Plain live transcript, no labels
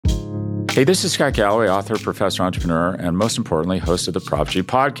Hey, this is Scott Galloway, author, professor, entrepreneur, and most importantly, host of the Prop G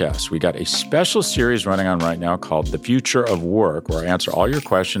podcast. We got a special series running on right now called The Future of Work, where I answer all your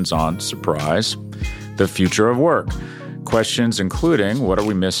questions on, surprise, the future of work. Questions including, what are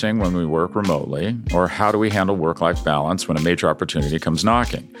we missing when we work remotely? Or how do we handle work-life balance when a major opportunity comes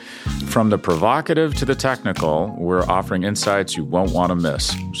knocking? From the provocative to the technical, we're offering insights you won't want to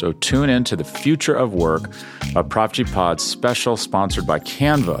miss. So tune in to The Future of Work, a Prop G Pod special sponsored by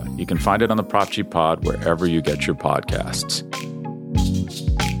Canva. You can find it on the Prop G Pod wherever you get your podcasts.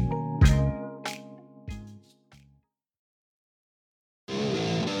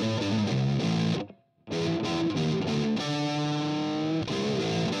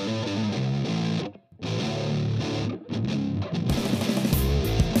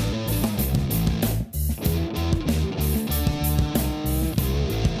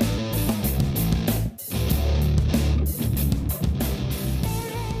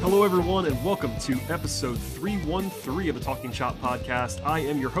 Hello, everyone, and welcome to episode 313 of the Talking Chop podcast. I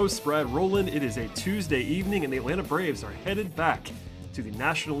am your host, Brad Rowland. It is a Tuesday evening, and the Atlanta Braves are headed back to the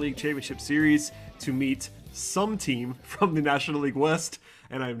National League Championship Series to meet some team from the National League West,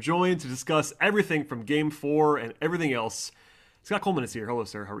 and I'm joined to discuss everything from Game 4 and everything else. Scott Coleman is here. Hello,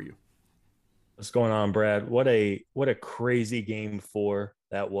 sir. How are you? What's going on, Brad? What a crazy Game 4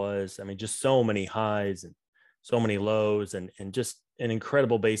 that was. I mean, just so many highs and so many lows, and just an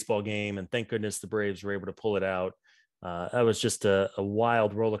incredible baseball game. And thank goodness the Braves were able to pull it out. That was just a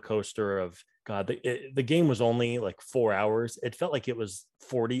wild roller coaster of God. The game was only like 4 hours. It felt like it was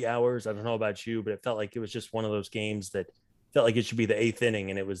 40 hours. I don't know about you, but it felt like it was just one of those games that felt like it should be the eighth inning.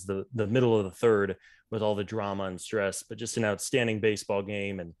 And it was the middle of the third with all the drama and stress, but just an outstanding baseball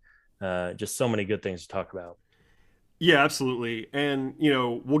game, and just so many good things to talk about. Yeah, absolutely. And,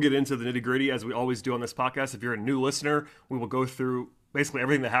 we'll get into the nitty gritty as we always do on this podcast. If you're a new listener, we will go through basically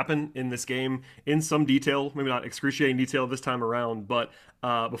everything that happened in this game in some detail, maybe not excruciating detail this time around. But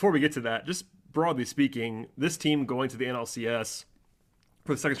before we get to that, just broadly speaking, this team going to the NLCS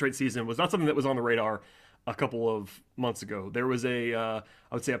for the second straight season was not something that was on the radar a couple of months ago. There was I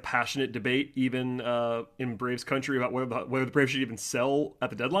would say, a passionate debate even in Braves country about whether the Braves should even sell at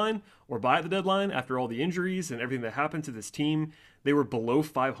the deadline or buy at the deadline after all the injuries and everything that happened to this team. They were below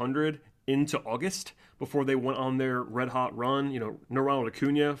 500 into August before they went on their red-hot run. No Ronald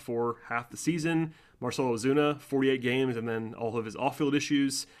Acuna for half the season. Marcell Ozuna, 48 games, and then all of his off-field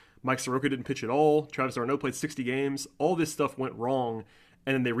issues. Mike Soroka didn't pitch at all. Travis d'Arnaud played 60 games. All this stuff went wrong.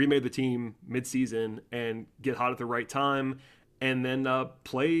 And then they remade the team mid-season and get hot at the right time, and then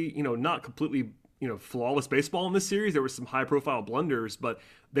play, not completely, flawless baseball in this series. There were some high-profile blunders, but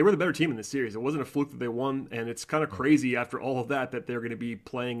they were the better team in this series. It wasn't a fluke that they won, and it's kind of crazy after all of that they're going to be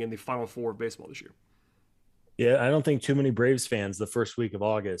playing in the Final Four of baseball this year. Yeah, I don't think too many Braves fans the first week of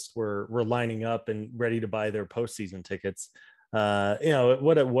August were lining up and ready to buy their postseason tickets.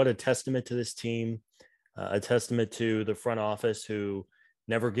 What a testament to this team, a testament to the front office who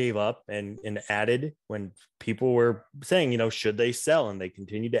never gave up and added when people were saying, should they sell? And they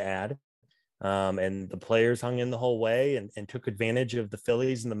continued to add. And the players hung in the whole way and took advantage of the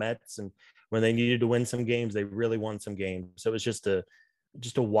Phillies and the Mets. And when they needed to win some games, they really won some games. So it was just a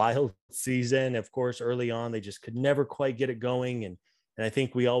wild season. Of course, early on, they just could never quite get it going. And I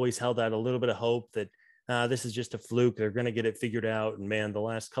think we always held out a little bit of hope that this is just a fluke. They're going to get it figured out. And man, the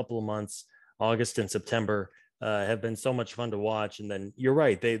last couple of months, August and September, have been so much fun to watch. And then you're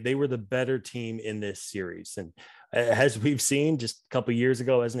right, they were the better team in this series. And as we've seen just a couple of years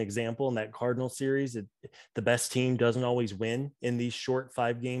ago, as an example, in that Cardinal series, the best team doesn't always win in these short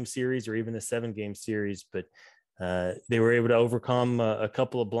 5-game series or even a 7-game series. But they were able to overcome a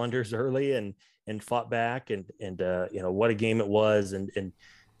couple of blunders early and fought back. And what a game it was. And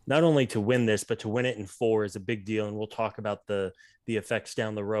not only to win this, but to win it in 4 is a big deal. And we'll talk about the effects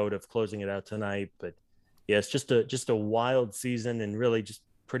down the road of closing it out tonight. But yeah, it's just a wild season, and really just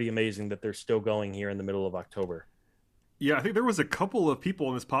pretty amazing that they're still going here in the middle of October. Yeah, I think there was a couple of people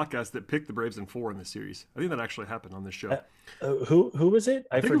on this podcast that picked the Braves in 4 in this series. I think that actually happened on this show. Who was it?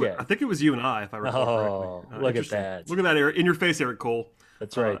 I forget. I think it was you and I, if I recall correctly. Look at that! Look at that, Eric, in your face, Eric Cole.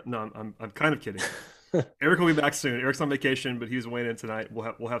 That's right. No, I'm kind of kidding. Eric will be back soon. Eric's on vacation, but he's weighing in tonight.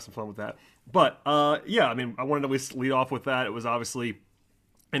 We'll have some fun with that. But yeah, I mean, I wanted to at least lead off with that. It was obviously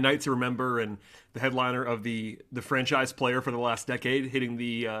a night to remember, and the headliner of the franchise player for the last decade hitting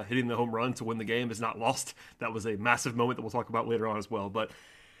the home run to win the game is not lost. That was a massive moment that we'll talk about later on as well. But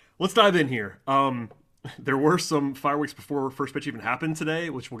let's dive in here. There were some fireworks before first pitch even happened today,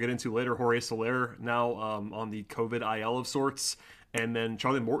 which we'll get into later. Jorge Soler now on the COVID IL of sorts, and then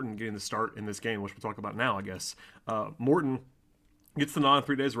Charlie Morton getting the start in this game, which we'll talk about now, I guess. Morton gets the nod,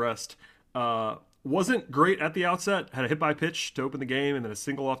 3 days rest. Wasn't great at the outset. Had a hit by pitch to open the game, and then a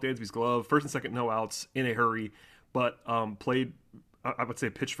single off Dansby's glove. First and second, no outs in a hurry, but played. I would say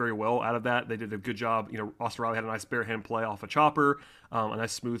pitched very well out of that. They did a good job. Austin Riley had a nice bare hand play off a chopper, a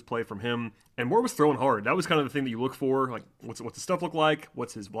nice smooth play from him. And Moore was throwing hard. That was kind of the thing that you look for. Like, what's his stuff look like?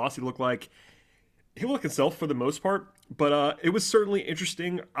 What's his velocity look like? He looked himself for the most part, but it was certainly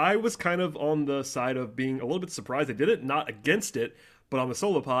interesting. I was kind of on the side of being a little bit surprised they did it, not against it, but on the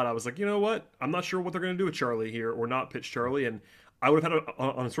solo pod, I was like, you know what? I'm not sure what they're going to do with Charlie here or not pitch Charlie, and I would have had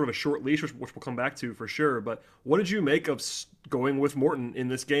on sort of a short leash, which we'll come back to for sure. But what did you make of going with Morton in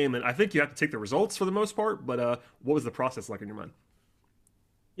this game? And I think you have to take the results for the most part, but what was the process like in your mind?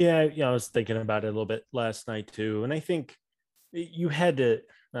 Yeah, I was thinking about it a little bit last night too, and I think you had to.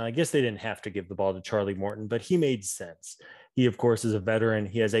 I guess they didn't have to give the ball to Charlie Morton, but he made sense. He, of course, is a veteran.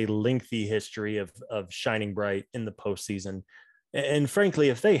 He has a lengthy history of shining bright in the postseason. And frankly,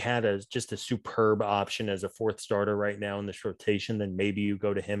 if they had just a superb option as a fourth starter right now in this rotation, then maybe you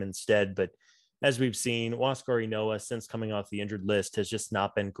go to him instead. But as we've seen, Huascar Ynoa, since coming off the injured list, has just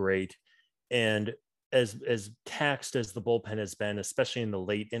not been great. And as taxed as the bullpen has been, especially in the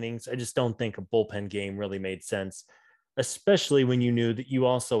late innings, I just don't think a bullpen game really made sense, especially when you knew that you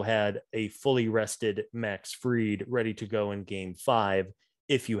also had a fully rested Max Fried ready to go in game 5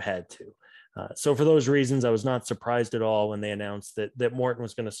 if you had to. So for those reasons, I was not surprised at all when they announced that Morton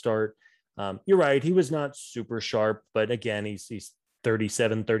was going to start. You're right. He was not super sharp, but again, he's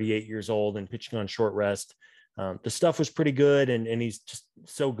 37, 38 years old and pitching on short rest. The stuff was pretty good, and he's just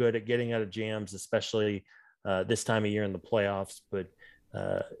so good at getting out of jams, especially this time of year in the playoffs. But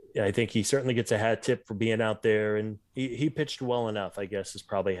I think he certainly gets a hat tip for being out there, and he pitched well enough, I guess, is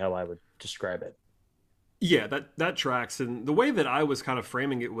probably how I would describe it. Yeah, that tracks. And the way that I was kind of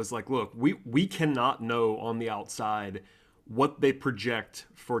framing it was like, look, we cannot know on the outside what they project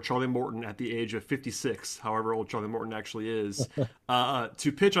for Charlie Morton at the age of 56, however old Charlie Morton actually is,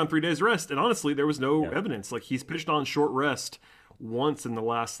 to pitch on 3 days rest. And honestly, there was no evidence. Like, he's pitched on short rest once in the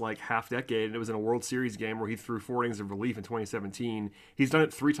last like half decade, and it was in a World Series game where he threw 4 innings of relief in 2017. He's done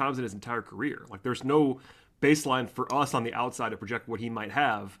it 3 times in his entire career. Like, there's no baseline for us on the outside to project what he might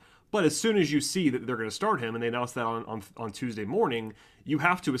have. But as soon as you see that they're going to start him, and they announced that on Tuesday morning, you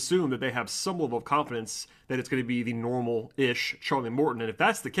have to assume that they have some level of confidence that it's going to be the normal-ish Charlie Morton. And if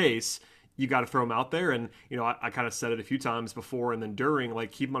that's the case, you got to throw him out there. And, I kind of said it a few times before and then during,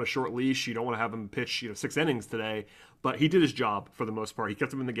 like, keep him on a short leash. You don't want to have him pitch, 6 innings today. But he did his job for the most part. He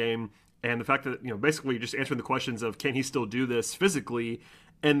kept him in the game. And the fact that, basically just answering the questions of can he still do this physically?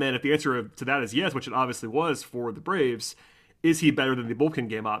 And then if the answer to that is yes, which it obviously was for the Braves, is he better than the bullpen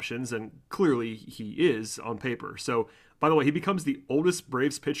game options? And clearly he is on paper. So, by the way, he becomes the oldest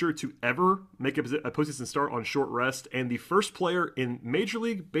Braves pitcher to ever make a postseason start on short rest and the first player in Major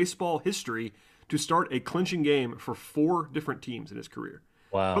League Baseball history to start a clinching game for 4 different teams in his career.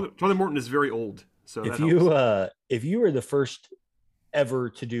 Wow. Charlie Morton is very old. So if you were the first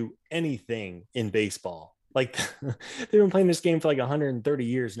ever to do anything in baseball, like they've been playing this game for like 130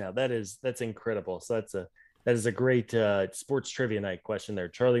 years now. That's incredible. So that is a great sports trivia night question there.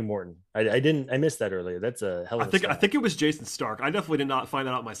 Charlie Morton. I missed that earlier. That's a hell of a I think it was Jason Stark. I definitely did not find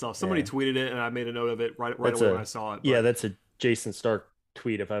that out myself. Somebody tweeted it, and I made a note of it right away when I saw it. But yeah, that's a Jason Stark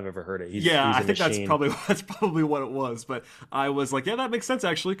tweet if I've ever heard it. He's I think that's probably what it was. But I was like, yeah, that makes sense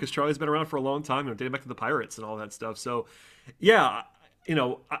actually, because Charlie's been around for a long time, dating back to the Pirates and all that stuff. So, yeah.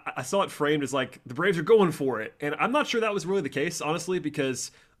 I saw it framed as like the Braves are going for it. And I'm not sure that was really the case, honestly,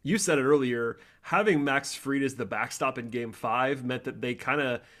 because you said it earlier, having Max Fried as the backstop in game 5 meant that they kind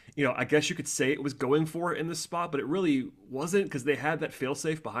of, I guess you could say it was going for it in this spot, but it really wasn't because they had that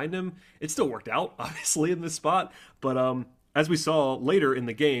failsafe behind him. It still worked out, obviously, in this spot. But as we saw later in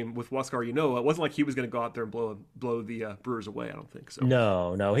the game with Huascar Ynoa, it wasn't like he was going to go out there and blow the Brewers away. I don't think so.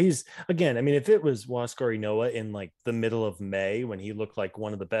 No. He's, again, I mean, if it was Huascar Ynoa in like the middle of May when he looked like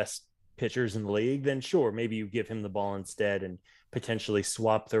one of the best pitchers in the league, then sure, maybe you give him the ball instead and potentially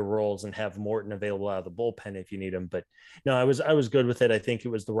swap their roles and have Morton available out of the bullpen if you need him. But no, I was good with it. I think it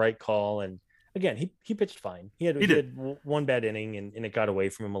was the right call. And again, he pitched fine. He had one bad inning and it got away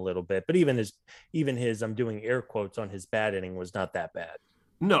from him a little bit. But even his I'm doing air quotes on his bad inning was not that bad.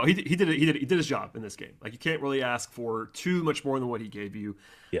 No, he did it. He did his job in this game. Like, you can't really ask for too much more than what he gave you.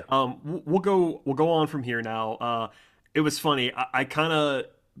 Yeah. We'll go on from here now. It was funny. I kind of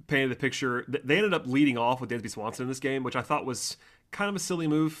painted the picture. They ended up leading off with Dansby Swanson in this game, which I thought was kind of a silly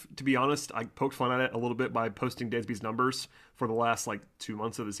move, to be honest. I poked fun at it a little bit by posting Dansby's numbers for the last 2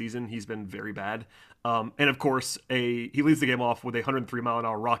 months of the season. He's been very bad. And of course, he leads the game off with a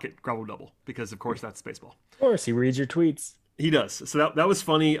 103-mile-an-hour rocket gravel double because, of course, that's baseball. Of course, he reads your tweets. He does. So that was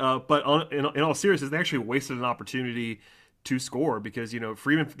funny. But in all seriousness, they actually wasted an opportunity to score because,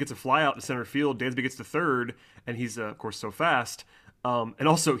 Freeman gets a fly out to center field. Dansby gets to third, and he's, of course, so fast. And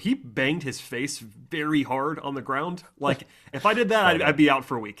also, he banged his face very hard on the ground. Like, if I did that, I'd be out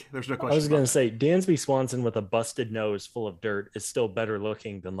for a week. There's no question. I was going to say, Dansby Swanson with a busted nose full of dirt is still better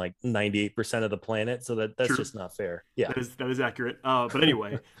looking than like 98% of the planet. So that's True. Just not fair. Yeah, that is accurate. But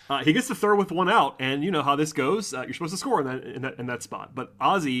anyway, he gets to third with one out, and you know how this goes. You're supposed to score in that spot. But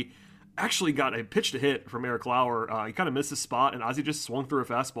Ozzie actually got a pitch to hit from Eric Lauer. He kind of missed his spot, and Ozzie just swung through a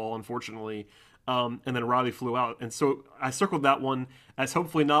fastball, unfortunately. And then Riley flew out. And so I circled that one as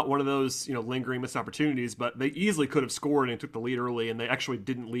hopefully not one of those, lingering missed opportunities, but they easily could have scored and took the lead early, and they actually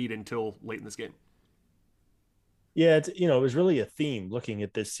didn't lead until late in this game. Yeah, it was really a theme looking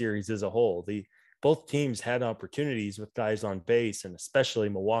at this series as a whole. Both teams had opportunities with guys on base, and especially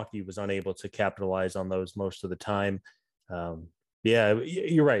Milwaukee was unable to capitalize on those most of the time. Yeah,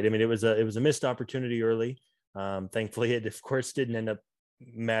 you're right. I mean, it was a missed opportunity early. Thankfully, it of course didn't end up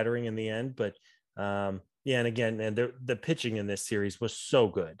mattering in the end, but yeah, and again, the pitching in this series was so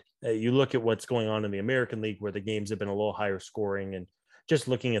good. You look at what's going on in the American League, where the games have been a little higher scoring, and just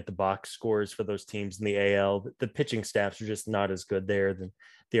looking at the box scores for those teams in the AL, the pitching staffs are just not as good there than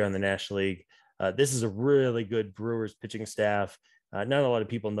they are in the National League. This is a really good Brewers pitching staff. Not a lot of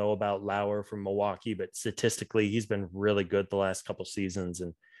people know about Lauer from Milwaukee, but statistically, he's been really good the last couple seasons.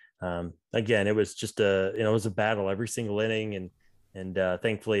 And again, it was just it was a battle every single inning, and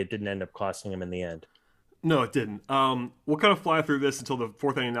thankfully, it didn't end up costing him in the end. No, it didn't. We'll kind of fly through this until the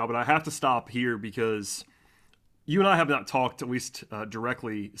fourth inning now, but I have to stop here because you and I have not talked, at least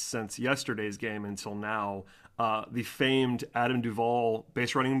directly, since yesterday's game until now. The famed Adam Duvall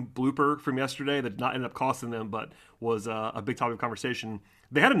base running blooper from yesterday that did not end up costing them, but was a big topic of conversation.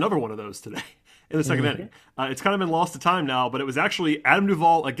 They had another one of those today in the second inning. It's kind of been lost to time now, but it was actually Adam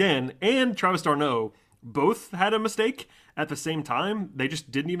Duvall again and Travis d'Arnaud both had a mistake at the same time. They just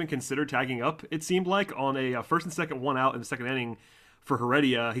didn't even consider tagging up, it seemed like, on a first and second one out in the second inning for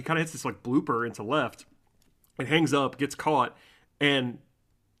Heredia. He kind of hits this like blooper into left and hangs up, gets caught, and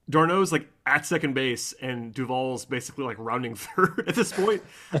d'Arnaud's like at second base, and Duvall's basically like rounding third at this point.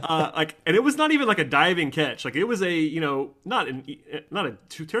 And it was not even like a diving catch. Like it was a, not a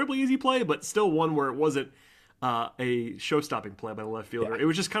too terribly easy play, but still one where it wasn't a show-stopping play by the left fielder. Yeah. It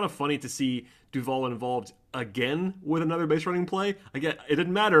was just kind of funny to see Duvall involved again with another base running play. Again, it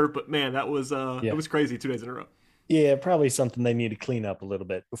didn't matter, but man, that was it was crazy 2 days in a row. Yeah, probably something they need to clean up a little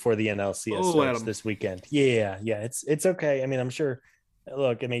bit before the NLCS starts this weekend. Yeah, it's okay. I mean, I'm sure.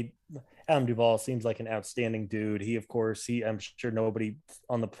 Look, I mean, Adam Duvall seems like an outstanding dude. He, of course, I'm sure nobody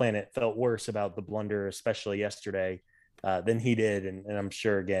on the planet felt worse about the blunder, especially yesterday, than he did. And I'm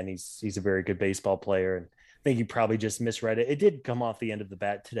sure, again, he's a very good baseball player. And I think he probably just misread it. It did come off the end of the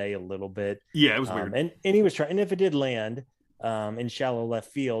bat today a little bit. Yeah, it was weird. And he was trying, and if it did land in shallow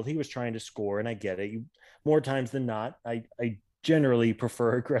left field, he was trying to score, and I get it. More times than not, I generally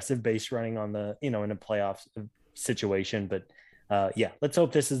prefer aggressive base running on the, in a playoff situation. But yeah, let's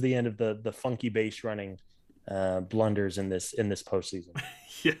hope this is the end of the funky base running blunders in this postseason.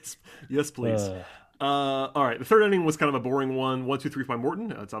 Yes, please. All right, the third inning was kind of a boring one. 1-2-3 by Morton.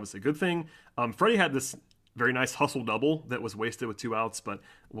 That's obviously a good thing. Freddie had this very nice hustle double that was wasted with 2 outs, but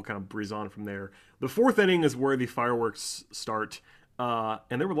we'll kind of breeze on from there. The fourth inning is where the fireworks start, and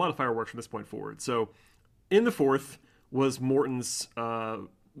there were a lot of fireworks from this point forward. So in the fourth was Morton's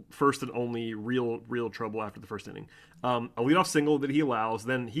first and only real trouble after the first inning. A leadoff single that he allows.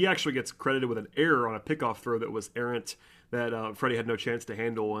 Then he actually gets credited with an error on a pickoff throw that was errant that Freddie had no chance to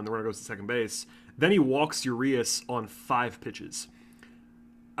handle, and the runner goes to second base. Then he walks Urias on 5 pitches.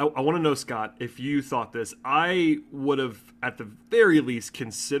 I want to know, Scott, if you thought this. I would have, at the very least,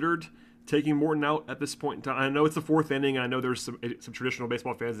 considered taking Morton out at this point in time. I know it's the fourth inning, and I know there's some traditional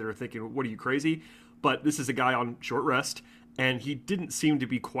baseball fans that are thinking, what are you, crazy? But this is a guy on short rest, and he didn't seem to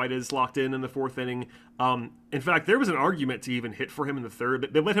be quite as locked in the fourth inning. In fact, there was an argument to even hit for him in the third.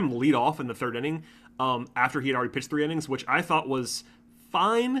 They let him lead off in the third inning after he had already pitched 3 innings, which I thought was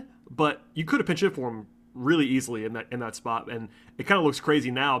fine, but you could have pinched hit for him really easily in that spot, and it kind of looks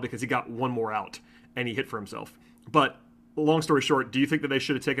crazy now because he got one more out and he hit for himself. But long story short, do you think that they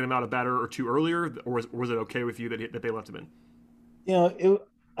should have taken him out a batter or 2 earlier, or was it okay with you that they left him in?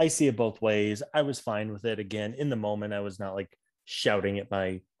 I see it both ways. I was fine with it. Again, in the moment, I was not like shouting at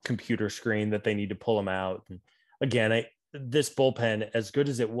my computer screen that they need to pull him out. And again, this bullpen, as good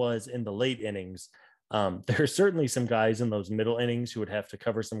as it was in the late innings, there are certainly some guys in those middle innings who would have to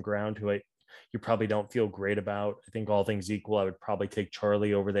cover some ground who you probably don't feel great about. I think all things equal, I would probably take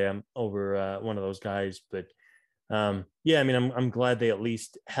Charlie over one of those guys. But Yeah, I mean, I'm glad they at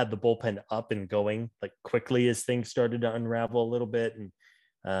least had the bullpen up and going like quickly as things started to unravel a little bit. And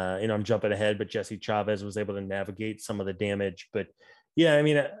I'm jumping ahead, but Jesse Chavez was able to navigate some of the damage. But yeah, I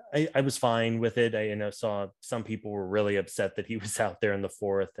mean, I was fine with it. I saw some people were really upset that he was out there in the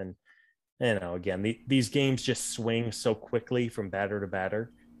fourth, and again, these games just swing so quickly from batter to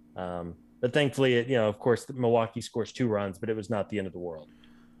batter. But thankfully, of course, Milwaukee scores 2 runs, but it was not the end of the world.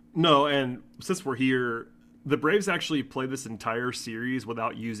 No, and since we're here, the Braves actually played this entire series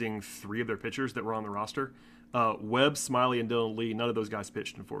without using 3 of their pitchers that were on the roster. Webb, Smiley, and Dylan Lee, none of those guys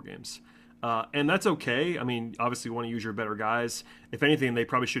pitched in 4 games. And that's okay. I mean, obviously you want to use your better guys. If anything, they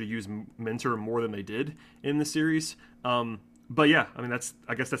probably should have used Minter more than they did in the series. But yeah, I mean,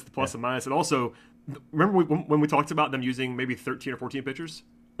 I guess that's the plus and minus. And also, remember when we talked about them using maybe 13 or 14 pitchers?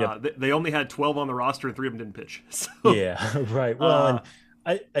 Yep. They only had 12 on the roster and 3 of them didn't pitch. So, yeah, right. Well,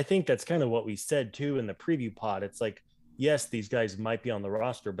 and I think that's kind of what we said too in the preview pod. It's like, yes, these guys might be on the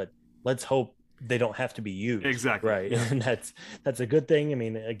roster, but let's hope they don't have to be used. Exactly. Right. Yeah. And that's a good thing. I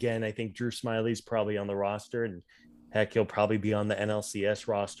mean, again, I think Drew Smiley's probably on the roster, and heck, he'll probably be on the NLCS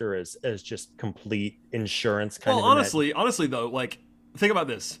roster as just complete insurance kind of. Well, honestly though, like, think about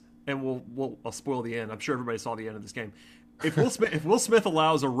this, and I'll spoil the end. I'm sure everybody saw the end of this game. If Will Smith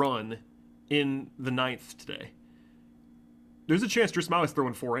allows a run in the 9th today, there's a chance Drew Smiley's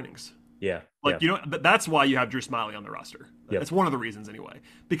throwing 4 innings. Yeah. That's why you have Drew Smiley on the roster. Yep. That's one of the reasons anyway.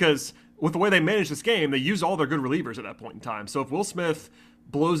 Because with the way they managed this game, they used all their good relievers at that point in time. So if Will Smith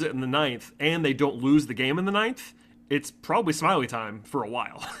blows it in the 9th and they don't lose the game in the 9th, it's probably Smiley time for a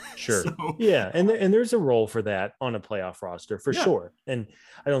while. Sure. Yeah. And there's a role for that on a playoff roster for sure. And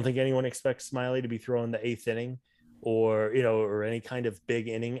I don't think anyone expects Smiley to be throwing the 8th inning or any kind of big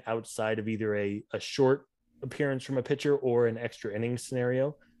inning outside of either a short appearance from a pitcher or an extra inning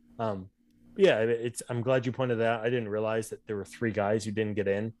scenario. I'm glad you pointed that out. I didn't realize that there were 3 guys who didn't get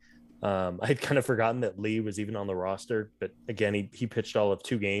in. I had kind of forgotten that Lee was even on the roster, but again, he pitched all of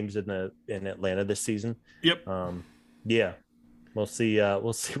 2 games in Atlanta this season. Yep. We'll see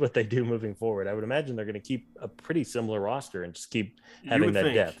what they do moving forward. I would imagine they're going to keep a pretty similar roster and just keep having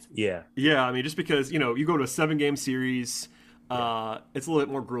that depth. Yeah. Yeah. I mean, just because, you go to a 7-game series, it's a little bit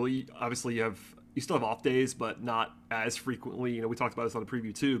more grueling. Obviously you still have off days, but not as frequently. We talked about this on the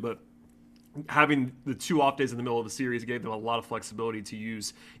preview too, but having the 2 off days in the middle of the series gave them a lot of flexibility to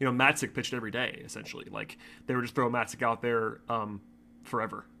use. Matzik pitched every day, essentially. Like, they were just throwing Matzik out there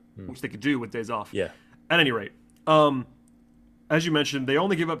forever, which they could do with days off. Yeah. At any rate, as you mentioned, they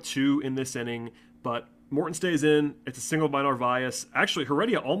only give up 2 in this inning, but Morton stays in. It's a single by Narvaez. Actually,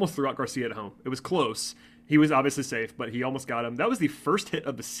 Heredia almost threw out Garcia at home. It was close. He was obviously safe, but he almost got him. That was the first hit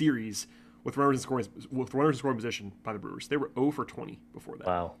of the series with runners in scoring position by the Brewers. They were 0 for 20 before that.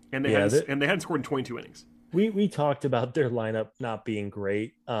 Wow. And they hadn't scored in 22 innings. We talked about their lineup not being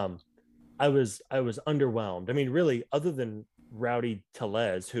great. I was underwhelmed. I mean, really, other than Rowdy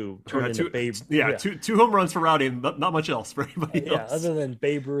Tellez, who turned into Babe. Yeah, 2 home runs for Rowdy, and not much else for anybody else. Yeah, other than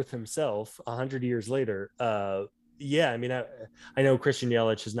Babe Ruth himself, 100 years later. I mean, I know Christian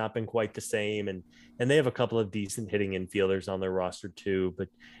Yelich has not been quite the same, and they have a couple of decent hitting infielders on their roster too. But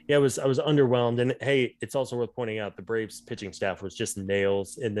yeah, I was underwhelmed. And hey, it's also worth pointing out the Braves pitching staff was just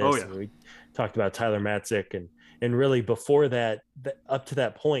nails in this. Oh, yeah. And we talked about Tyler Matzik and really before that, up to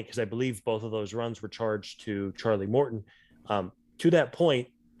that point, because I believe both of those runs were charged to Charlie Morton. To that point,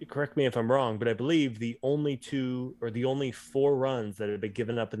 correct me if I'm wrong, but I believe the only 4 runs that had been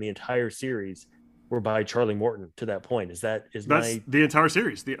given up in the entire series were by Charlie Morton to that point. That's the entire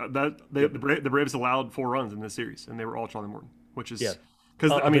series. The Braves allowed 4 runs in this series, and they were all Charlie Morton, which is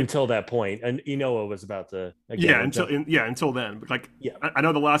because until that point, and Enoa was about to until then. But I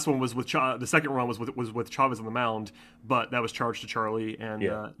know the last one was with the second run was with Chavez on the mound, but that was charged to Charlie, and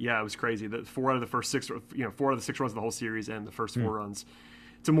it was crazy. That 4 out of the 6 runs of the whole series, and the first 4 runs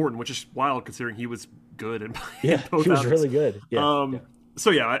to Morton, which is wild considering he was good and he was really good.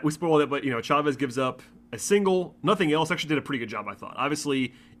 So we spoiled it, but Chavez gives up a single, nothing else. Actually did a pretty good job, I thought.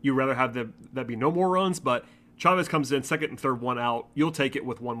 Obviously, you'd rather have that be no more runs, but Chavez comes in second and third, 1 out. You'll take it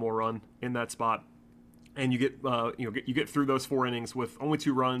with 1 more run in that spot, and you get through those 4 innings with only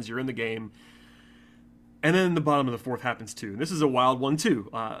 2 runs. You're in the game, and then the bottom of the 4th happens too. And this is a wild one too.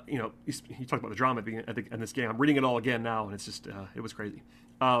 You talk about the drama at the end of this game. I'm reading it all again now, and it's just it was crazy.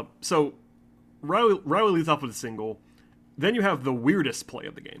 So Riley leads off with a single. Then you have the weirdest play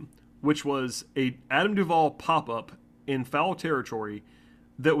of the game, which was a Adam Duvall pop-up in foul territory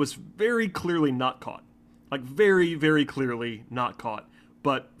that was very clearly not caught. Like, very, very clearly not caught.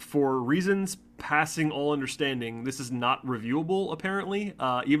 But for reasons passing all understanding, this is not reviewable, apparently,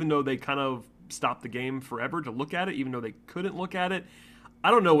 even though they kind of stop the game forever to look at it, even though they couldn't look at it. I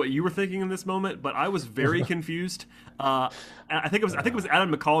don't know what you were thinking in this moment, but I was very confused. I think it was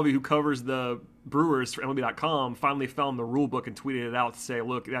Adam McCalvey, who covers the Brewers for MLB.com, finally found the rule book and tweeted it out to say,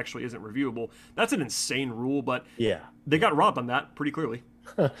 look, it actually isn't reviewable. That's an insane rule, but they got robbed on that pretty clearly.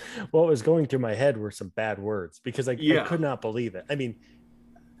 What was going through my head were some bad words because I could not believe it. I mean,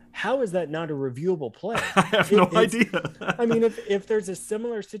 how is that not a reviewable play? I have no idea. I mean, if there's a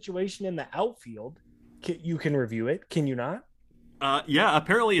similar situation in the outfield, you can review it. Can you not?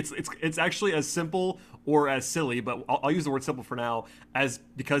 Apparently it's actually as simple or as silly, but I'll use the word simple for now,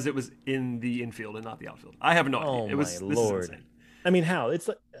 because it was in the infield and not the outfield. I have no idea. This is insane. I mean, how?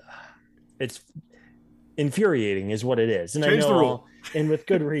 It's infuriating is what it is. And Change I know the rule. And with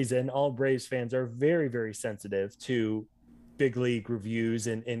good reason, all Braves fans are very, very sensitive to big league reviews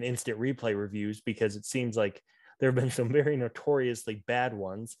and instant replay reviews, because it seems like there have been some very notoriously bad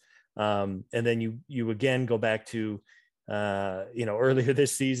ones. And then you again go back to earlier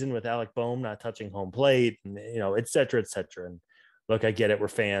this season with Alec Boehm not touching home plate, and et cetera, et cetera. And look, I get it. We're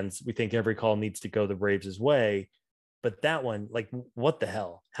fans. We think every call needs to go the Braves' way, but that one, like, what the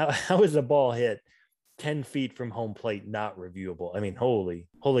hell? How is a ball hit 10 feet from home plate not reviewable? I mean, holy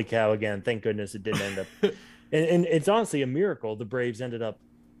cow! Again, thank goodness it didn't end up. and it's honestly a miracle the Braves ended up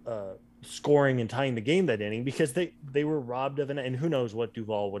scoring and tying the game that inning, because they were robbed of and who knows what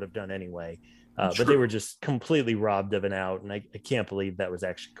Duvall would have done anyway. But they were just completely robbed of an out, and I can't believe that was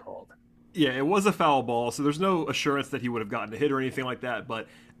actually called. Yeah, it was a foul ball, so there's no assurance that he would have gotten a hit or anything like that. But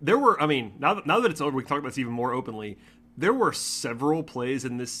there were, I mean, now that it's over, we can talk about this even more openly. There were several plays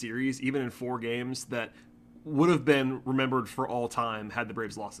in this series, even in 4 games, that would have been remembered for all time had the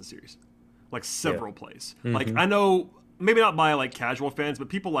Braves lost the series. Like several plays. Mm-hmm. Like, I know, maybe not by like casual fans, but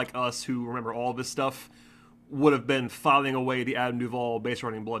people like us who remember all this stuff would have been filing away the Adam Duvall base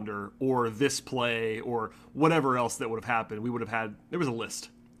running blunder or this play or whatever else that would have happened. We would have had, there was a list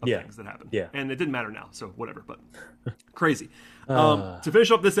of things that happened. Yeah. And it didn't matter now, so whatever, but crazy. To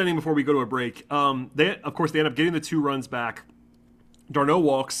finish up this inning before we go to a break, they end up getting the 2 runs back. Darno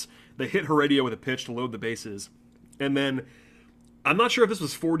walks. They hit Heredia with a pitch to load the bases. And then, I'm not sure if this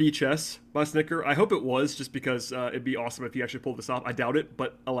was 4D chess by Snitker. I hope it was, just because it'd be awesome if he actually pulled this off. I doubt it,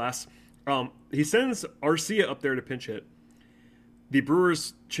 but alas. He sends Arcia up there to pinch hit. The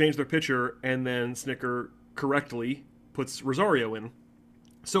Brewers change their pitcher, and then Snitker correctly puts Rosario in.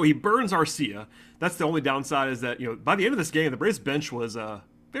 So he burns Arcia. That's the only downside, is that, by the end of this game, the Braves bench was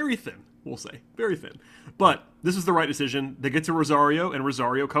very thin, we'll say. Very thin. But this was the right decision. They get to Rosario, and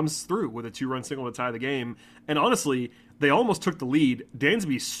Rosario comes through with a 2-run single to tie the game. And honestly, they almost took the lead.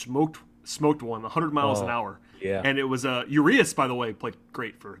 Dansby smoked one 100 miles an hour. Yeah. And it was Urias, by the way, played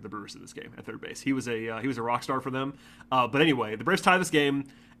great for the Brewers in this game at third base. He was a rock star for them. But anyway, the Braves tie this game.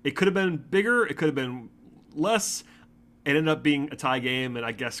 It could have been bigger. It could have been less. It ended up being a tie game, and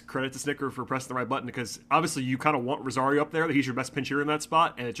I guess credit to Snitker for pressing the right button, because obviously you kind of want Rosario up there, that he's your best pinch hitter in that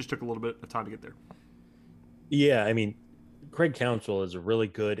spot, and it just took a little bit of time to get there. Yeah, I mean, Craig Counsell is a really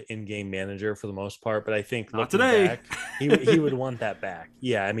good in-game manager for the most part, but I think not today. Back, he would want that back.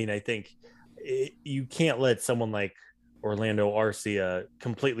 Yeah, I mean, I think you can't let someone like Orlando Arcia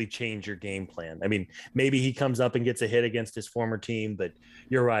completely change your game plan. I mean, maybe he comes up and gets a hit against his former team, but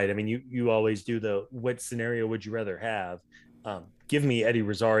you're right. I mean, you always do the what scenario would you rather have? Give me Eddie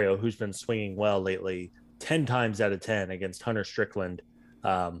Rosario, who's been swinging well lately, 10 times out of 10 against Hunter Strickland.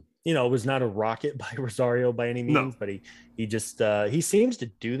 It was not a rocket by Rosario by any means, but he just he seems to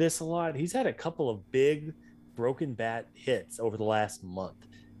do this a lot. He's had a couple of big broken bat hits over the last month.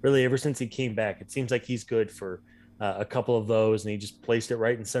 Really, ever since he came back, it seems like he's good for a couple of those, and he just placed it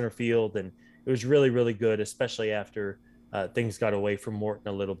right in center field, and it was really, really good, especially after things got away from Morton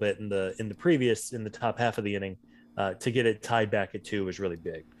a little bit in the top half of the inning. To get it tied back at 2 was really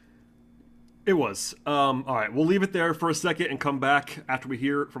big. It was. All right, we'll leave it there for a second and come back after we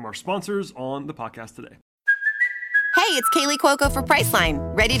hear from our sponsors on the podcast today. Hey, it's Kaylee Cuoco for Priceline.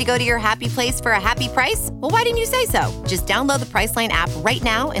 Ready to go to your happy place for a happy price? Well, why didn't you say so? Just download the Priceline app right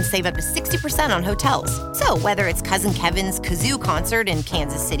now and save up to 60% on hotels. So whether it's Cousin Kevin's Kazoo Concert in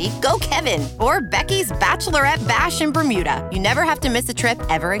Kansas City, go Kevin, or Becky's Bachelorette Bash in Bermuda, you never have to miss a trip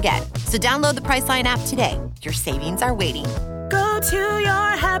ever again. So download the Priceline app today. Your savings are waiting. Go to your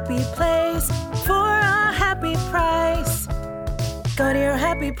happy place for a happy price. Go to your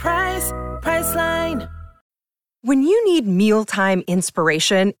happy price, Priceline. When you need mealtime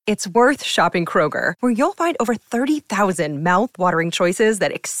inspiration, it's worth shopping Kroger, where you'll find over 30,000 mouth-watering choices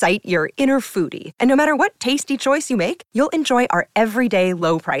that excite your inner foodie. And no matter what tasty choice you make, you'll enjoy our everyday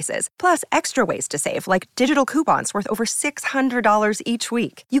low prices, plus extra ways to save, like digital coupons worth over $600 each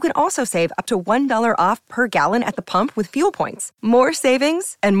week. You can also save up to $1 off per gallon at the pump with fuel points. More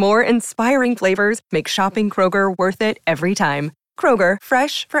savings and more inspiring flavors make shopping Kroger worth it every time. Kroger,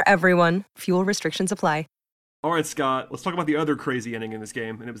 fresh for everyone. Fuel restrictions apply. All right, Scott, let's talk about the other crazy inning in this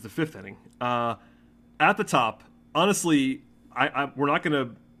game, and it was the fifth inning. At the top, honestly, we're not going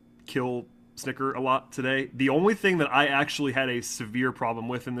to kill Snicker a lot today. The only thing that I actually had a severe problem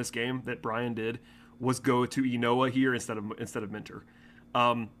with in this game that Brian did was go to Inoa here instead of Minter,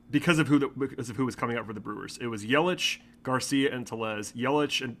 because of who was coming up for the Brewers. It was Yelich, Garcia, and Tellez.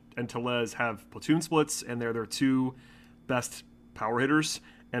 Yelich and Tellez have platoon splits, and they're their two best power hitters.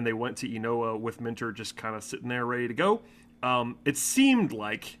 And they went to Inoa with Minter just kind of sitting there ready to go. It seemed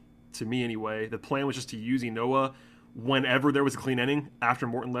like, to me anyway, the plan was just to use Inoa whenever there was a clean inning after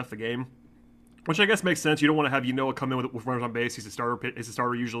Morton left the game, which I guess makes sense. You don't want to have Inoa come in with runners on base. He's a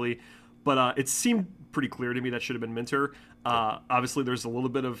starter usually. But it seemed pretty clear to me that should have been Minter. Obviously, there's a little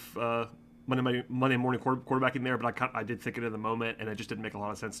bit of Monday morning quarterbacking there, but I did think it in the moment, and it just didn't make a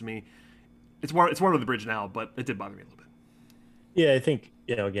lot of sense to me. It's water under the bridge now, but it did bother me a little bit. Yeah, I think,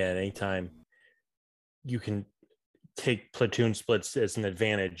 again, anytime you can take platoon splits as an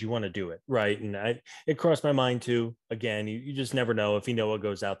advantage, you want to do it, right? And it crossed my mind too. Again, you just never know. If Inoa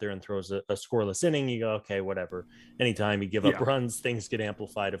goes out there and throws a scoreless inning, you go, okay, whatever. Anytime you give up runs, things get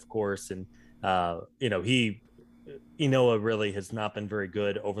amplified, of course. And, Inoa really has not been very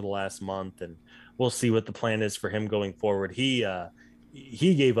good over the last month, and we'll see what the plan is for him going forward.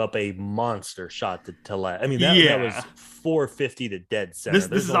 He gave up a monster shot to Tellez. I mean, that was 450 to dead center.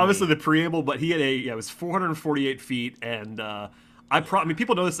 This is obviously the preamble, but he had it was 448 feet. And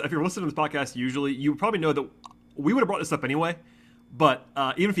people know this. If you're listening to this podcast, usually you probably know that we would have brought this up anyway. But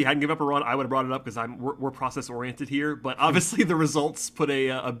even if he hadn't given up a run, I would have brought it up because we're process oriented here. But obviously the results put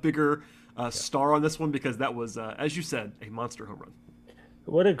a bigger star on this one, because that was, as you said, a monster home run.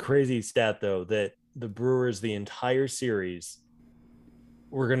 What a crazy stat, though, that the Brewers, the entire series,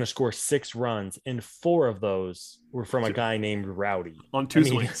 we're going to score 6 runs, and 4 of those were from a guy named Rowdy on two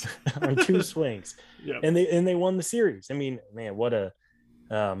swings. On 2 swings. Yep. And they won the series. I mean, man,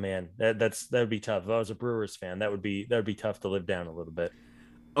 that would be tough. If I was a Brewers fan, that would be tough to live down a little bit.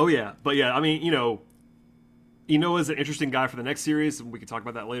 Oh yeah, but yeah, I mean, Inoa is an interesting guy for the next series, and we can talk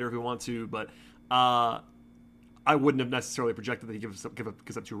about that later if we want to. But I wouldn't have necessarily projected that he gives up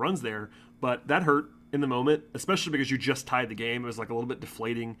 2 runs there, but that hurt in the moment, especially because you just tied the game. It was like a little bit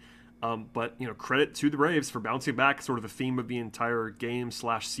deflating. But credit to the Braves for bouncing back. Sort of the theme of the entire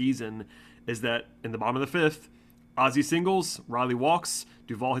game/season is that in the bottom of the 5th, Ozzie singles, Riley walks,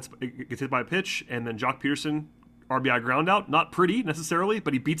 Duvall gets hit by a pitch, and then Jock Peterson RBI ground out. Not pretty necessarily,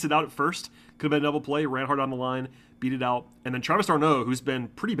 but he beats it out at first. Could have been a double play, ran hard on the line, beat it out. And then Travis d'Arnaud, who's been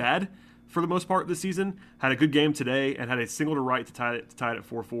pretty bad for the most part this season, had a good game today and had a single to right to tie it at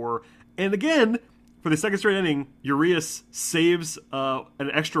 4-4. And again, for the second straight inning, Urias saves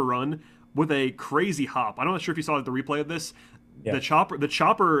an extra run with a crazy hop. I'm not sure if you saw the replay of this. Yeah. The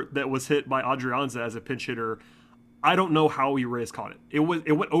chopper that was hit by Adrianza as a pinch hitter, I don't know how Urias caught it. It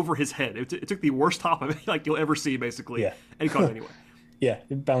went over his head. It took the worst hop you'll ever see, basically. Yeah. And he caught it anyway. Yeah,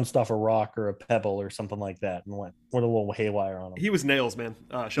 it bounced off a rock or a pebble or something like that and went a little haywire on him. He was nails, man.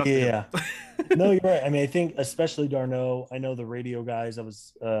 Yeah. No, you're right. I mean, I think especially d'Arnaud, I know the radio guys, I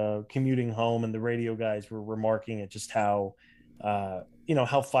was commuting home, and the radio guys were remarking at just how,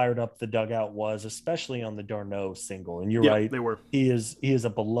 how fired up the dugout was, especially on the d'Arnaud single. And you're right. They were. He is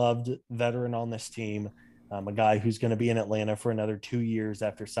a beloved veteran on this team, a guy who's going to be in Atlanta for another 2 years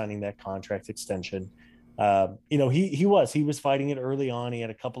after signing that contract extension. He was fighting it early on. He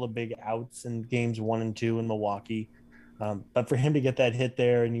had a couple of big outs in games 1 and 2 in Milwaukee. But for him to get that hit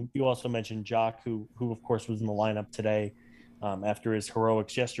there, and you also mentioned Jock, who of course was in the lineup today after his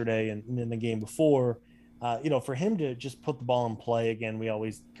heroics yesterday and in the game before, for him to just put the ball in play again, we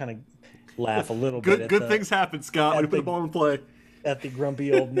always kind of laugh a little bit. Good things happen, Scott, when you put the ball in play. At the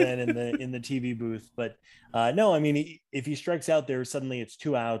grumpy old men in the TV booth. But no, I mean, if he strikes out there, suddenly it's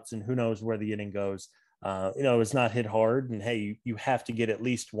 2 outs, and who knows where the inning goes. It's not hit hard, and hey, you have to get at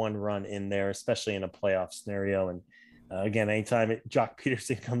least 1 run in there, especially in a playoff scenario. And again, anytime Jock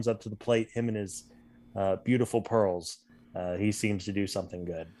Peterson comes up to the plate, him and his beautiful pearls, he seems to do something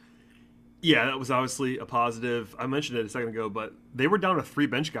good. Yeah, that was obviously a positive. I mentioned it a second ago, but they were down to 3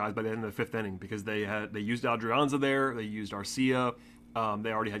 bench guys by the end of the 5th inning because they used Adrianza there, they used Arcia,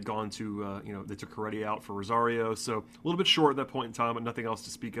 They already had gone to, they took Heredia out for Rosario. So a little bit short at that point in time, but nothing else to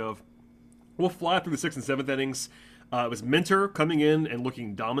speak of. We'll fly through the 6th and 7th innings. It was Minter coming in and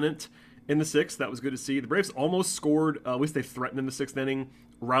looking dominant in the 6th. That was good to see. The Braves almost scored. At least they threatened in the 6th inning.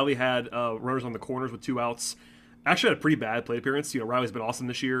 Riley had runners on the corners with 2 outs. Actually had a pretty bad plate appearance. Riley's been awesome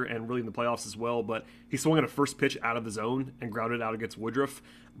this year and really in the playoffs as well, but he swung at a first pitch out of the zone and grounded out against Woodruff.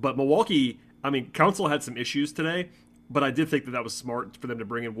 But Milwaukee, Council had some issues today, but I did think that was smart for them to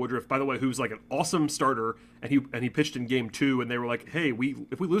bring in Woodruff, by the way, who's like an awesome starter, and he pitched in game 2, and they were like, hey,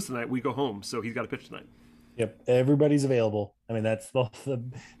 if we lose tonight, we go home, so he's got to pitch tonight. Yep, everybody's available. That's both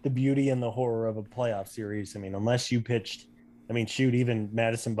the beauty and the horror of a playoff series. Unless you pitched, even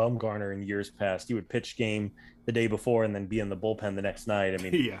Madison Bumgarner in years past, he would pitch game the day before and then be in the bullpen the next night.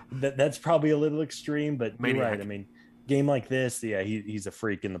 Yeah. That's probably a little extreme, but Maniac. You're right. Game like this, yeah, he's a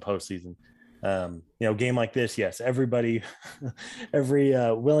freak in the postseason. Game like this, yes, everybody, every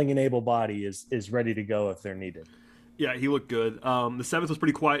willing and able body is ready to go if they're needed. Yeah, he looked good. The 7th was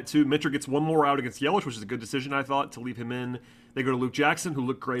pretty quiet too. Minter gets one more out against Yelich, which is a good decision, I thought, to leave him in. They go to Luke Jackson, who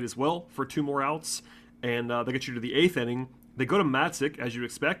looked great as well, for 2 more outs, and they get you to the 8th inning. They go to Matzik, as you'd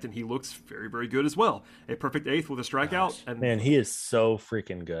expect, and he looks very, very good as well. A perfect 8th with a strikeout. And man, he is so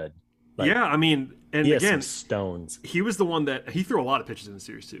freaking good. And he has again, some stones. He was the one that he threw a lot of pitches in the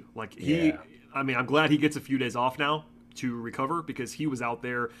series too. I'm glad he gets a few days off now to recover, because he was out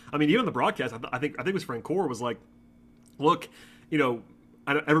there. Even on the broadcast, I think it was Frank Core was like, look,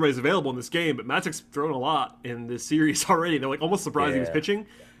 everybody's available in this game, but Matzik's thrown a lot in this series already. They're like almost surprised he was pitching.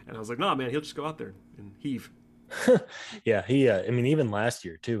 And I was like, no, man, he'll just go out there and heave. Yeah, he even last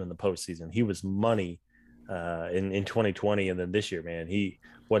year too in the postseason, he was money in 2020, and then this year, man,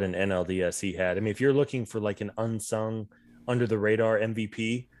 what an NLDS he had. If you're looking for like an unsung, under the radar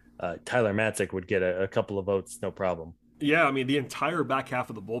MVP, Tyler Matzik would get a couple of votes, no problem. Yeah, the entire back half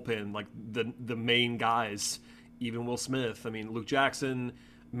of the bullpen, like the main guys, even Will Smith, Luke Jackson,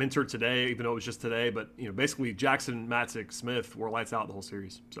 Minter today, even though it was just today, but basically Jackson, Matzik, Smith were lights out the whole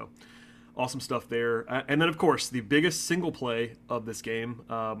series. So awesome stuff there. And then, of course, the biggest single play of this game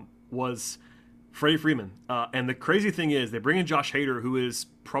was Freddie Freeman. And the crazy thing is they bring in Josh Hader, who is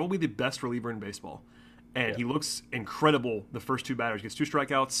probably the best reliever in baseball. And he looks incredible the first 2 batters. Gets 2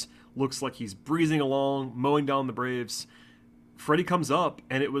 strikeouts, looks like he's breezing along, mowing down the Braves. Freddie comes up,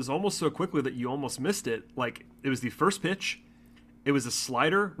 and it was almost so quickly that you almost missed it. Like, it was the first pitch. It was a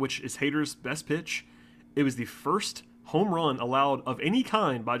slider, which is Hader's best pitch. It was the first home run allowed of any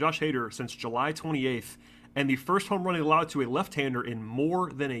kind by Josh Hader since July 28th, and the first home run allowed to a left-hander in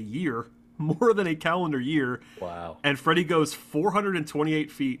more than a year, more than a calendar year. Wow. And Freddie goes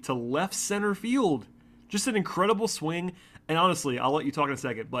 428 feet to left center field. Just an incredible swing. And honestly, I'll let you talk in a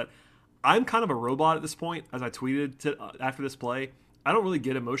second, but I'm kind of a robot at this point, as I tweeted after this play. I don't really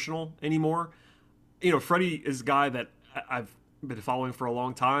get emotional anymore. Freddie is a guy that I've been following for a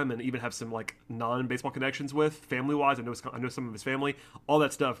long time and even have some like non-baseball connections with, family-wise. I know some of his family, all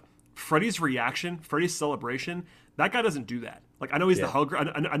that stuff. Freddie's reaction, Freddie's celebration, that guy doesn't do that. Like, I know he's the hugger.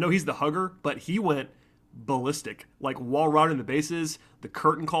 I know he's the hugger, but he went ballistic. Like, while rounding the bases, the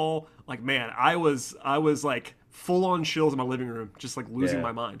curtain call, like, man, I was like full on chills in my living room, just like losing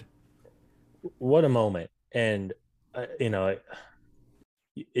my mind. What a moment. And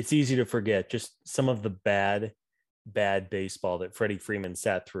it's easy to forget just some of the bad baseball that Freddie Freeman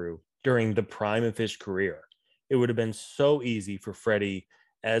sat through during the prime of his career. It would have been so easy for Freddie,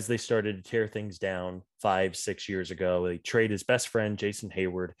 as they started to tear things down 5-6 years ago. They trade his best friend, Jason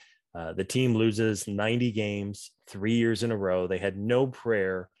Hayward. The team loses 90 games 3 years in a row. They had no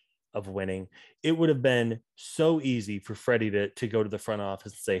prayer of winning. It would have been so easy for Freddie to go to the front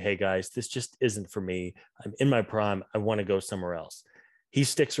office and say, hey guys, this just isn't for me. I'm in my prime. I want to go somewhere else. He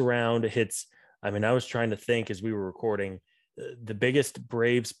sticks around, hits. I was trying to think as we were recording, the biggest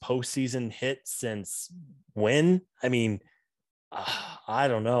Braves postseason hit since when? I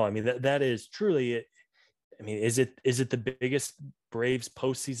don't know. That is truly it. Is it the biggest Braves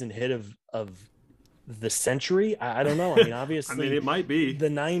postseason hit of the century? I don't know. Obviously, it might be. The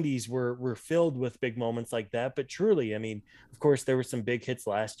 90s were filled with big moments like that, but truly, of course, there were some big hits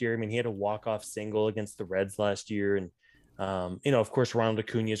last year. He had a walk-off single against the Reds last year, and of course, Ronald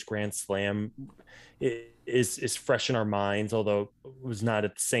Acuña's grand slam is fresh in our minds, although it was not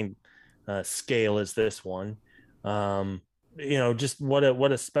at the same scale as this one. Just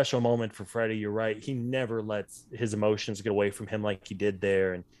what a special moment for Freddie. You're right. He never lets his emotions get away from him like he did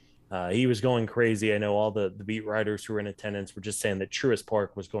there. And he was going crazy. I know all the beat writers who were in attendance were just saying that Truist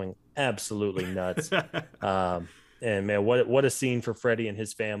Park was going absolutely nuts. And man, what a scene for Freddie and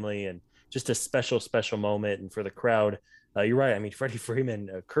his family, and just a special moment. And for the crowd, You're right. I mean, Freddie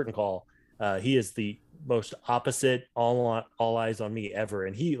Freeman, curtain call. He is the most opposite all eyes on me ever,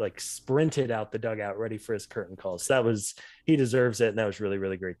 and he like sprinted out the dugout ready for his curtain calls. He deserves it, and that was really,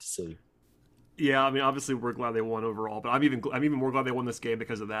 really great to see. Yeah, I mean, obviously we're glad they won overall, but I'm even more glad they won this game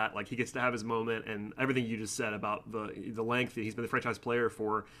because of that. Like he gets to have his moment, and everything you just said about the length. He's been the franchise player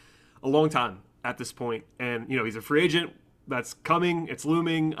for a long time at this point, and he's a free agent. That's coming. It's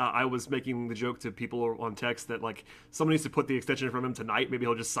looming. I was making the joke to people on text that like someone needs to put the extension in front of him tonight. Maybe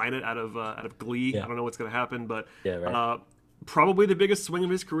he'll just sign it out of glee. Yeah. I don't know what's going to happen, but yeah, right. Probably the biggest swing of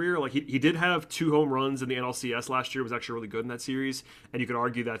his career. Like he did have 2 home runs in the NLCS last year. It was actually really good in that series, and you could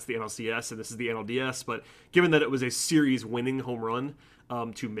argue that's the NLCS and this is the NLDS. But given that it was a series-winning home run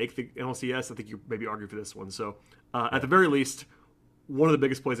to make the NLCS, I think you maybe argue for this one. So at the very least, one of the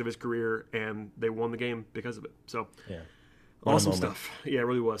biggest plays of his career, and they won the game because of it. So yeah. Awesome stuff. Yeah, it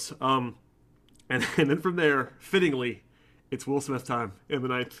really was. And then from there, fittingly, it's Will Smith time in the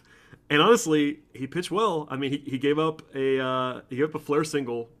 9th. And honestly, he pitched well. I mean, he gave up a flare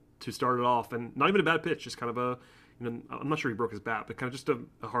single to start it off, and not even a bad pitch. Just kind of I'm not sure he broke his bat, but kind of just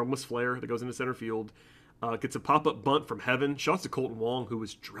a harmless flare that goes into center field. Gets a pop-up bunt from heaven. Shouts to Colton Wong, who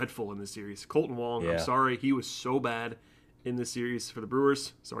was dreadful in this series. Colton Wong, yeah. I'm sorry, he was so bad in this series for the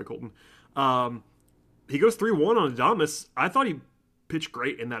Brewers. Sorry, Colton. He goes 3-1 on Adames. I thought he pitched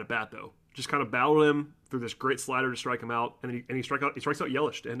great in that at bat, though. Just kind of battled him through this great slider to strike him out, and he strikes out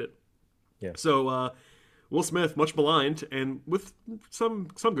Yelich to end it. Yeah. So Will Smith, much maligned, and with some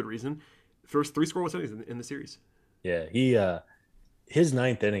good reason, throws 3 scoreless innings in the series. Yeah, his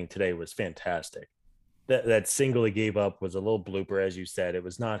 9th inning today was fantastic. That single he gave up was a little blooper, as you said. It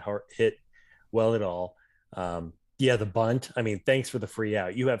was not hit well at all. Yeah, the bunt. I mean, thanks for the free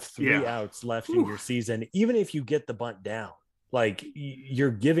out. You have 3 outs left in your season. Even if you get the bunt down, like you're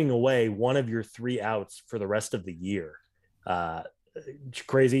giving away one of your 3 outs for the rest of the year.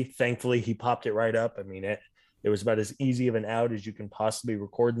 Crazy. Thankfully, he popped it right up. I mean, it was about as easy of an out as you can possibly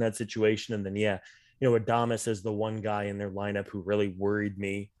record in that situation. And then, Adames is the one guy in their lineup who really worried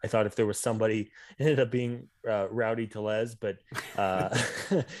me. I thought if there was somebody, it ended up being Rowdy Tellez, but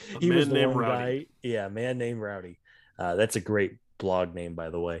he was the one Rowdy guy. Yeah, man named Rowdy. That's a great blog name, by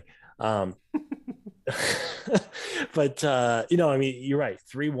the way. But I mean, you're right.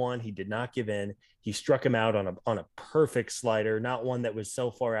 3-1. He did not give in. He struck him out on a perfect slider, not one that was so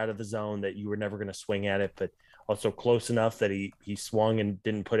far out of the zone that you were never going to swing at it, but also close enough that he swung and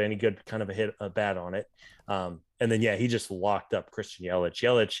didn't put any good kind of a bat on it. And then, he just locked up Christian Yelich.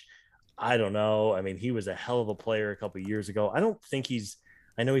 Yelich, I don't know. I mean, he was a hell of a player a couple of years ago. I know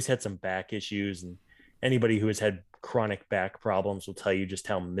he's had some back issues, and anybody who has had chronic back problems will tell you just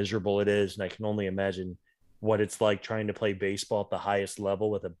how miserable it is. And I can only imagine what it's like trying to play baseball at the highest level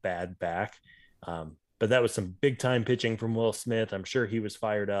with a bad back. But that was some big time pitching from Will Smith. I'm sure he was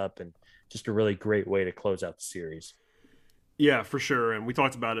fired up, and just a really great way to close out the series. Yeah, for sure. And we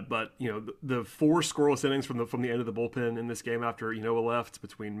talked about it, but the 4 scoreless innings from the end of the bullpen in this game after left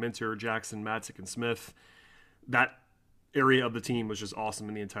between Minter, Jackson, Matzik, and Smith, that area of the team was just awesome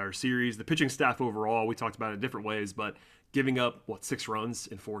in the entire series. The pitching staff overall, we talked about it in different ways, but giving up 6 runs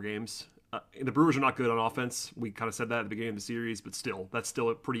in 4 games. The Brewers are not good on offense. We kind of said that at the beginning of the series, but still, that's still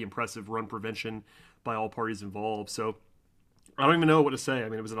a pretty impressive run prevention by all parties involved. So I don't even know what to say. I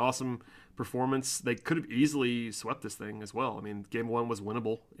mean, it was an awesome performance. They could have easily swept this thing as well. I mean, game 1 was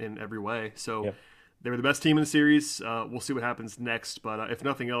winnable in every way. So They were the best team in the series. We'll see what happens next, but if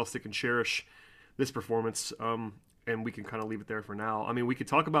nothing else, they can cherish this performance. And we can kind of leave it there for now. I mean, we could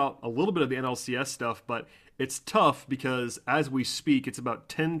talk about a little bit of the NLCS stuff, but it's tough because as we speak, it's about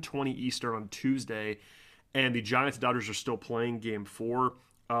 10:20 Eastern on Tuesday, and the Giants-Dodgers are still playing Game 4.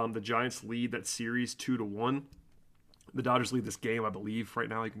 The Giants lead that series 2-1. The Dodgers lead this game, I believe, right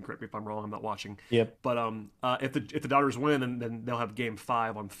now. You can correct me if I'm wrong. I'm not watching. Yep. But if the Dodgers win, then they'll have Game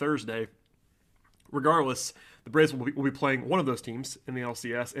 5 on Thursday. Regardless, the Braves will be playing one of those teams in the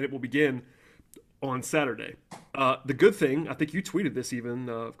NLCS, and it will begin on Saturday. The good thing, I think you tweeted this even,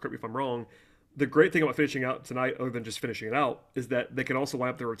 correct me if I'm wrong, the great thing about finishing out tonight, other than just finishing it out, is that they can also line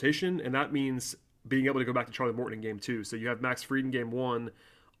up their rotation, and that means being able to go back to Charlie Morton in Game 2. So you have Max Fried in Game 1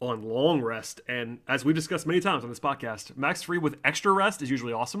 on long rest, and as we've discussed many times on this podcast, Max Fried with extra rest is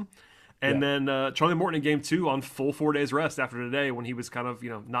usually awesome. And then Charlie Morton in Game 2 on full 4 days rest after today when he was kind of,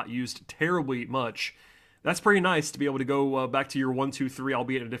 not used terribly much. That's pretty nice to be able to go back to your 1, 2, 3,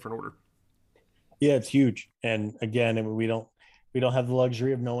 albeit in a different order. Yeah, it's huge. And again, I mean, we don't have the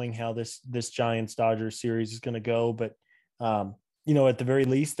luxury of knowing how this Giants Dodgers series is going to go, but at the very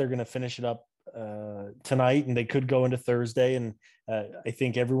least, they're going to finish it up tonight, and they could go into Thursday. And I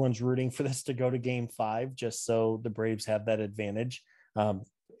think everyone's rooting for this to go to Game 5, just so the Braves have that advantage.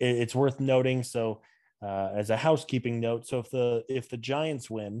 It's worth noting. So, as a housekeeping note, so if the Giants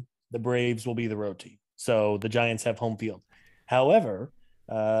win, the Braves will be the road team. So the Giants have home field. However,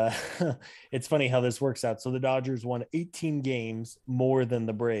 it's funny how this works out. So the Dodgers won 18 games more than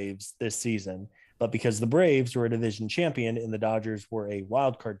the Braves this season, but because the Braves were a division champion and the Dodgers were a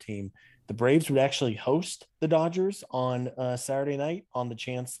wild card team, the Braves would actually host the Dodgers on Saturday night on the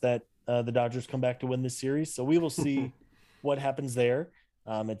chance that the Dodgers come back to win this series. So we will see what happens there.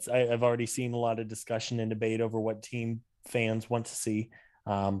 I've already seen a lot of discussion and debate over what team fans want to see.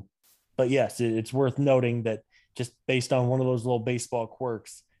 But yes, it's worth noting that just based on one of those little baseball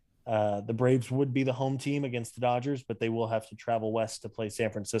quirks, the Braves would be the home team against the Dodgers, but they will have to travel west to play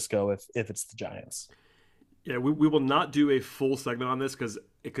San Francisco if it's the Giants. Yeah, we will not do a full segment on this because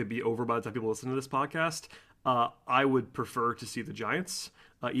it could be over by the time people listen to this podcast. I would prefer to see the Giants,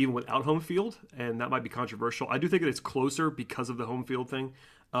 even without home field, and that might be controversial. I do think that it's closer because of the home field thing,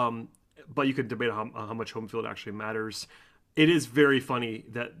 but you could debate how much home field actually matters. It is very funny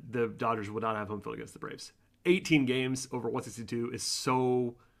that the Dodgers would not have home field against the Braves. 18 games over 162 is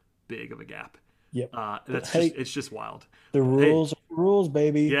so big of a gap. Yep. It's just wild. The rules are rules,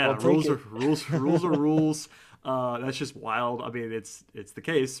 baby. Yeah, rules are rules. That's just wild. I mean, it's the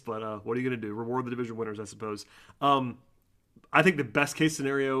case, but what are you going to do? Reward the division winners, I suppose. I think the best case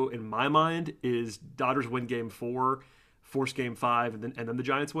scenario in my mind is Dodgers win Game 4, force Game 5, and then the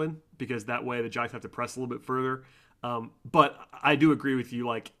Giants win, because that way the Giants have to press a little bit further. But I do agree with you.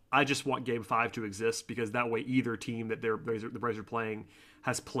 Like, I just want Game 5 to exist, because that way either team that the Braves are playing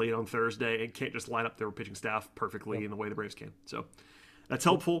has played on Thursday and can't just line up their pitching staff perfectly in the way the Braves can. So that's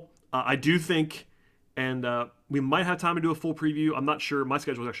helpful. I do think, and we might have time to do a full preview. I'm not sure. My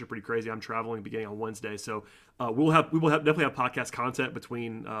schedule is actually pretty crazy. I'm traveling beginning on Wednesday, so we will definitely have podcast content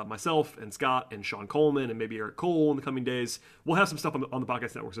between myself and Scott and Sean Coleman and maybe Eric Cole in the coming days. We'll have some stuff on the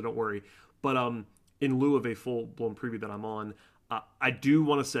podcast network, so don't worry. But in lieu of a full-blown preview that I'm on, I do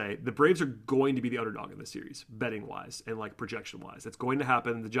want to say the Braves are going to be the underdog in this series, betting-wise and like projection-wise. It's going to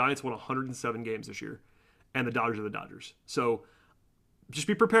happen. The Giants won 107 games this year, and the Dodgers are the Dodgers. So just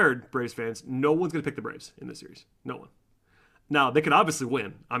be prepared, Braves fans. No one's going to pick the Braves in this series. No one. Now, they could obviously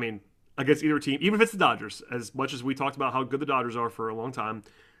win. I mean, against either team, even if it's the Dodgers, as much as we talked about how good the Dodgers are for a long time,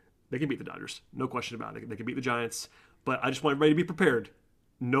 they can beat the Dodgers. No question about it. They can beat the Giants. But I just want everybody to be prepared.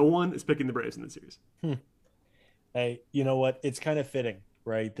 No one is picking the Braves in this series. Hey, you know what? It's kind of fitting,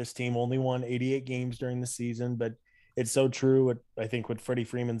 right? This team only won 88 games during the season, but it's so true. I think what Freddie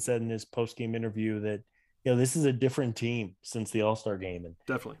Freeman said in his post-game interview that, this is a different team since the All-Star game. And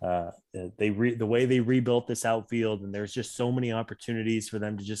definitely, the way they rebuilt this outfield, and there's just so many opportunities for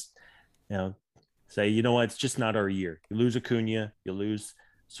them to just, say, you know what, it's just not our year. You lose Acuna, you lose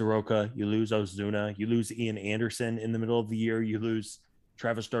Soroka, you lose Ozuna, you lose Ian Anderson in the middle of the year, you lose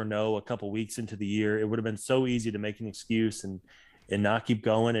Travis d'Arnaud a couple weeks into the year. It would have been so easy to make an excuse and not keep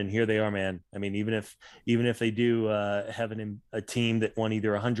going. And here they are, man. I mean, even if they do have a team that won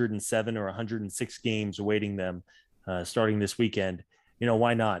either 107 or 106 games awaiting them starting this weekend,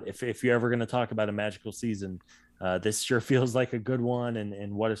 why not? If you're ever going to talk about a magical season, this sure feels like a good one,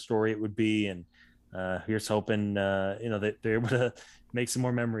 and what a story it would be. And here's hoping, that they're able to make some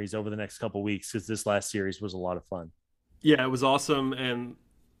more memories over the next couple of weeks, because this last series was a lot of fun. Yeah, it was awesome, and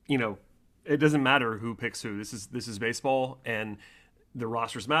it doesn't matter who picks who. This is baseball, and the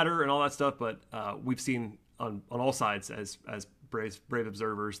rosters matter and all that stuff. But we've seen on all sides as brave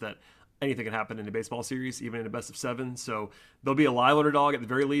observers that anything can happen in a baseball series, even in a best of 7. So they'll be a live underdog at the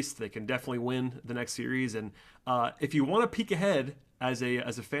very least. They can definitely win the next series. And if you want to peek ahead as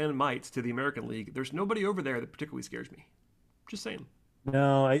a fan might to the American League, there's nobody over there that particularly scares me. Just saying.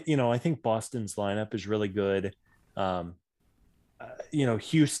 No, I think Boston's lineup is really good.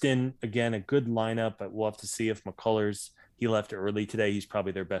 Houston, again, a good lineup, but we'll have to see if he left early today. He's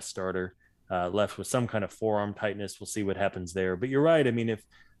probably their best starter, left with some kind of forearm tightness. We'll see what happens there. But you're right. I mean,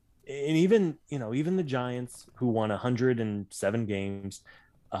 even the Giants, who won 107 games,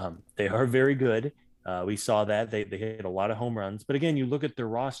 they are very good. We saw that they hit a lot of home runs, but again, you look at their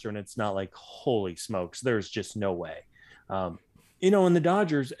roster and it's not like, holy smokes, there's just no way. And the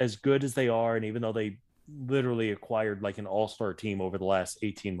Dodgers, as good as they are, and even though they literally acquired like an all-star team over the last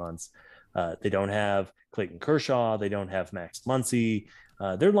 18 months. They don't have Clayton Kershaw. They don't have Max Muncy.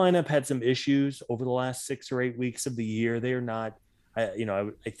 Their lineup had some issues over the last 6 or 8 weeks of the year. They are not, I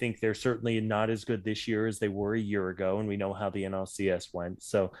think they're certainly not as good this year as they were a year ago. And we know how the NLCS went.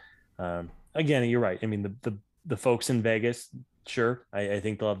 So again, you're right. I mean, the folks in Vegas, sure. I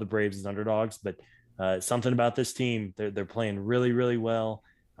think they'll have the Braves as underdogs, but something about this team. They're playing really, really well.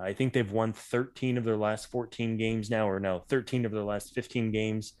 I think they've won 13 of their last 14 games now, or no, 13 of their last 15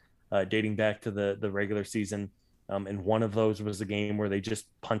 games, dating back to the regular season. And one of those was a game where they just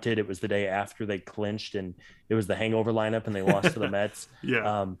punted. It was the day after they clinched, and it was the hangover lineup, and they lost to the Mets.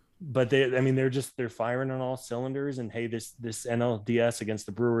 Yeah. But they're firing on all cylinders. And hey, this NLDS against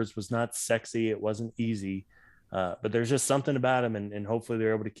the Brewers was not sexy. It wasn't easy, but there's just something about them, and hopefully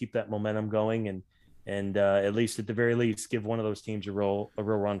they're able to keep that momentum going, and at least at the very least give one of those teams a real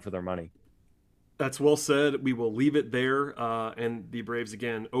run for their money. That's well said. We will leave it there, and the Braves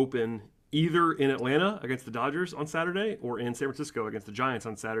again open either in Atlanta against the Dodgers on Saturday or in San Francisco against the Giants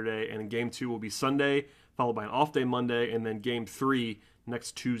on Saturday. And Game 2 will be Sunday, followed by an off day Monday, and then Game 3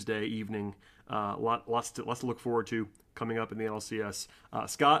 next Tuesday evening. Lots to look forward to coming up in the NLCS.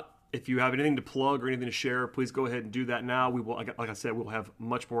 Scott, if you have anything to plug or anything to share, please go ahead and do that now. We will, like I said, we'll have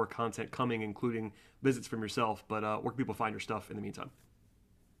much more content coming, including visits from yourself. But where can people find your stuff in the meantime?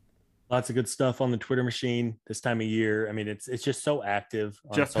 Lots of good stuff on the Twitter machine this time of year. I mean, it's just so active.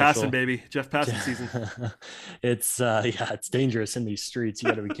 Jeff Passan, baby. Jeff Passan season. It's dangerous in these streets. You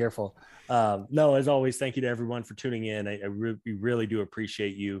got to be careful. No, as always, thank you to everyone for tuning in. We really do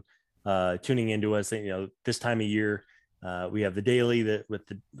appreciate you tuning into us. This time of year, we have the daily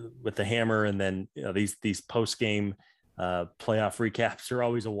with the hammer, and then these post game playoff recaps are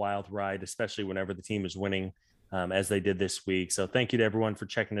always a wild ride, especially whenever the team is winning. As they did this week. So thank you to everyone for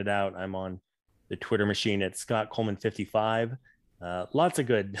checking it out. I'm on the Twitter machine at Scott Coleman 55. Lots of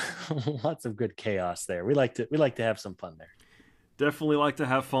good chaos there. We like to have some fun there. Definitely like to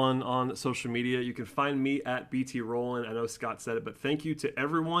have fun on social media. You can find me at BT Rollin. I know Scott said it, but thank you to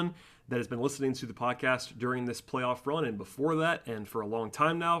everyone that has been listening to the podcast during this playoff run and before that, and for a long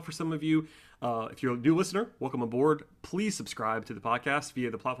time now for some of you. If you're a new listener, welcome aboard. Please subscribe to the podcast via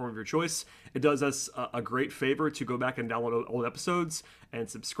the platform of your choice. It does us a great favor to go back and download old episodes and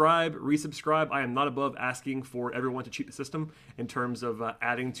subscribe, resubscribe. I am not above asking for everyone to cheat the system in terms of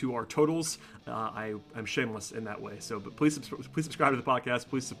adding to our totals. I'm shameless in that way. But please subscribe to the podcast.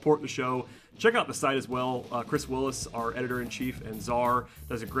 Please support the show. Check out the site as well. Chris Willis, our editor-in-chief, and Czar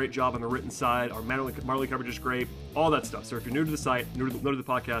does a great job on the written side. Our Marley coverage is great. All that stuff. So if you're new to the site, new to the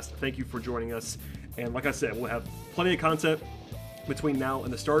podcast, thank you for joining us. And like I said, we'll have plenty of content between now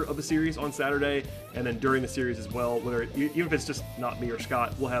and the start of the series on Saturday, and then during the series as well. Even if it's just not me or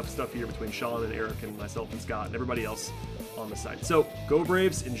Scott, we'll have stuff here between Sean and Eric and myself and Scott and everybody else on the site. So go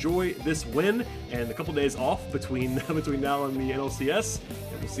Braves, enjoy this win and a couple days off between now and the NLCS,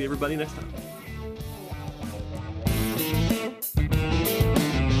 and we'll see everybody next time.